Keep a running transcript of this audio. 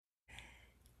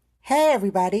Hey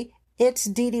everybody, it's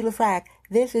Dee Dee LaFrac.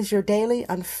 This is your daily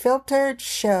unfiltered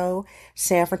show,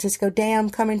 San Francisco Dam,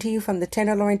 coming to you from the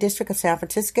Tenderloin District of San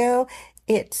Francisco.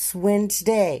 It's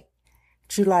Wednesday,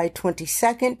 July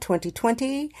 22nd,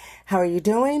 2020. How are you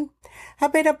doing?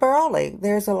 I've been up early.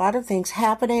 There's a lot of things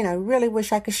happening. I really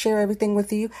wish I could share everything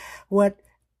with you, what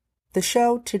the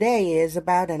show today is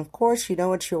about. And of course, you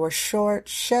know it's your short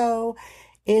show,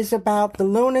 is about the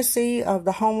lunacy of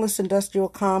the homeless industrial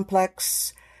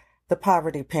complex, the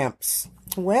poverty pimps.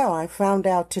 Well, I found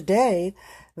out today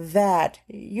that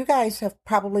you guys have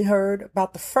probably heard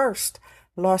about the first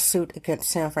lawsuit against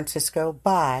San Francisco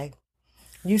by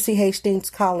UC Hastings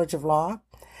College of Law.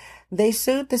 They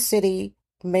sued the city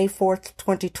May 4th,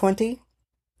 2020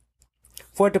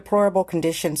 for deplorable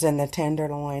conditions in the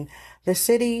Tenderloin. The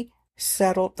city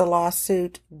settled the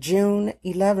lawsuit June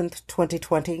 11th,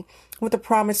 2020 with a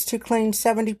promise to clean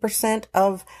 70%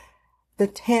 of the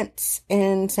tents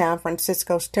in San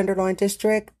Francisco's Tenderloin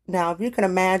district. Now, if you can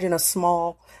imagine a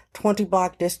small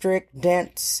 20-block district,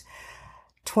 dense,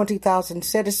 20,000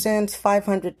 citizens,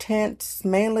 500 tents,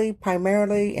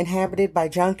 primarily inhabited by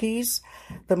junkies.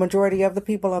 The majority of the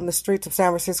people on the streets of San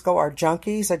Francisco are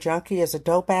junkies. A junkie is a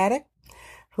dope addict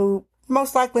who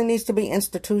most likely needs to be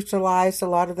institutionalized. A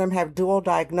lot of them have dual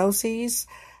diagnoses.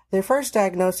 Their first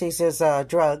diagnosis is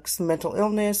drugs, mental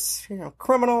illness,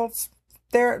 criminals.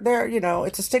 They're,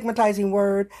 it's a stigmatizing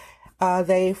word.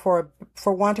 They, for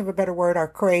want of a better word, are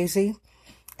crazy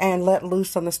and let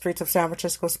loose on the streets of San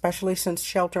Francisco, especially since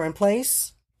shelter in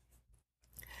place.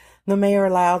 The mayor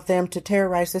allowed them to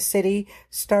terrorize the city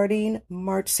starting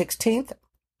March 16th.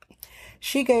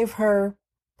 She gave her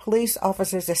police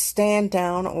officers a stand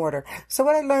down order. So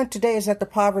what I learned today is that the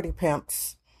poverty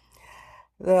pimps,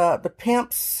 the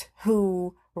pimps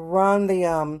who run the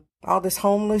all this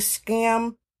homeless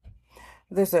scam,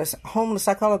 there's this homeless,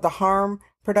 I call it the harm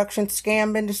production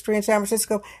scam industry in San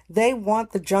Francisco. They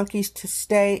want the junkies to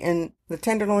stay in the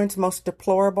Tenderloin's most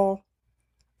deplorable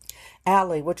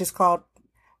alley, which is called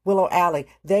Willow Alley.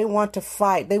 They want to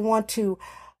fight. They want to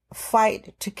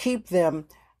fight to keep them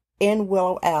in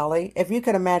Willow Alley. If you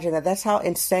can imagine that, that's how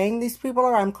insane these people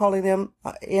are. I'm calling them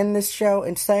in this show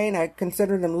insane. I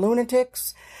consider them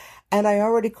lunatics. And I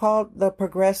already called the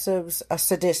progressives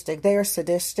sadistic. They are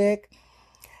sadistic.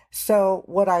 So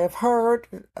what I have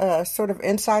heard, sort of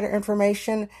insider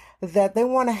information, that they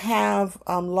want to have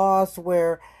laws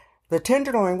where the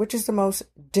Tenderloin, which is the most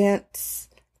dense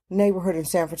neighborhood in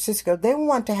San Francisco, they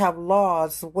want to have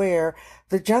laws where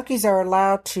the junkies are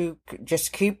allowed to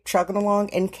just keep chugging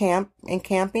along and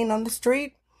camping on the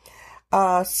street,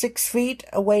 6 feet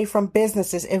away from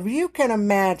businesses. If you can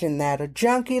imagine that, a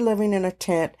junkie living in a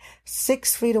tent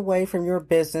 6 feet away from your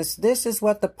business, this is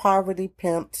what the poverty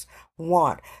pimps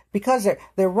want. Because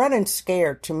they're running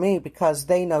scared to me, because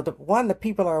they know that, one, the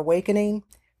people are awakening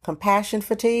compassion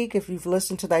fatigue. If you've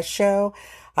listened to that show,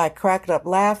 I cracked up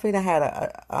laughing. I had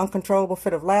an uncontrollable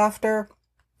fit of laughter.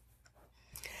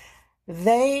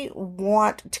 They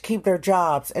want to keep their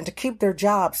jobs, and to keep their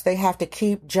jobs, they have to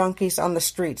keep junkies on the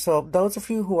street. So those of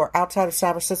you who are outside of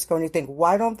San Francisco and you think,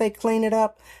 why don't they clean it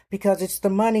up? Because it's the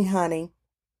money, honey.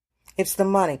 It's the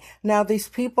money. Now, these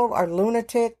people are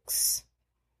lunatics.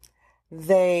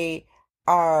 They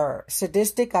are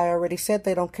sadistic. I already said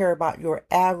they don't care about your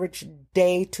average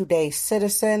day-to-day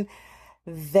citizen.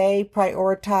 They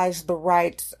prioritize the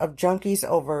rights of junkies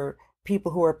over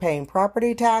people who are paying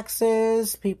property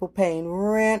taxes, people paying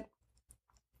rent.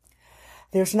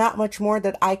 There's not much more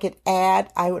that I could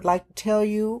add. I would like to tell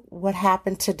you what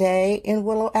happened today in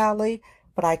Willow Alley,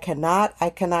 but I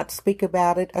cannot speak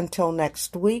about it until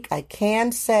next week. I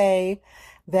can say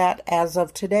that as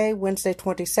of today, Wednesday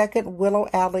 22nd, Willow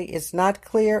Alley is not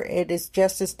clear. It is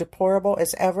just as deplorable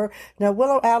as ever. Now,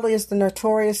 Willow Alley is the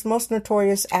most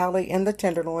notorious alley in the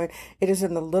Tenderloin. It is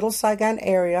in the Little Saigon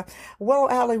area. Willow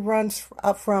Alley runs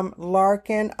up from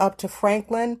Larkin up to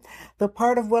Franklin. The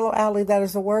part of Willow Alley that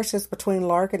is the worst is between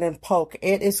Larkin and Polk.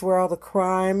 It is where all the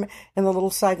crime in the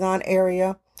Little Saigon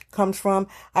area comes from.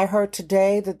 I heard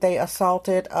today that they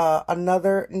assaulted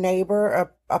another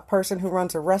neighbor, a person who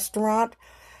runs a restaurant.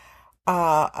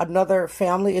 Another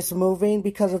family is moving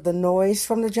because of the noise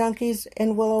from the junkies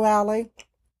in Willow Alley.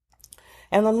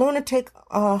 And the lunatic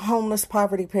homeless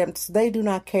poverty pimps, they do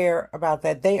not care about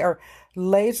that. They are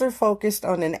laser focused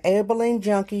on enabling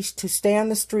junkies to stay on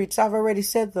the streets. I've already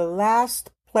said the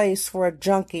last place for a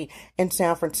junkie in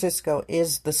San Francisco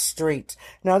is the streets.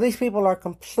 Now, these people are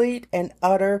complete and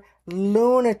utter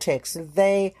lunatics.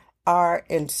 They are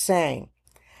insane.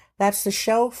 That's the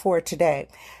show for today.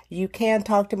 You can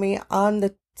talk to me on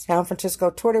the San Francisco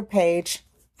Twitter page.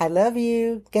 I love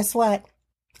you. Guess what?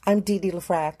 I'm Dee Dee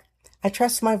LaFrac. I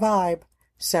trust my vibe.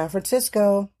 San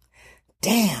Francisco.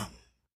 Damn.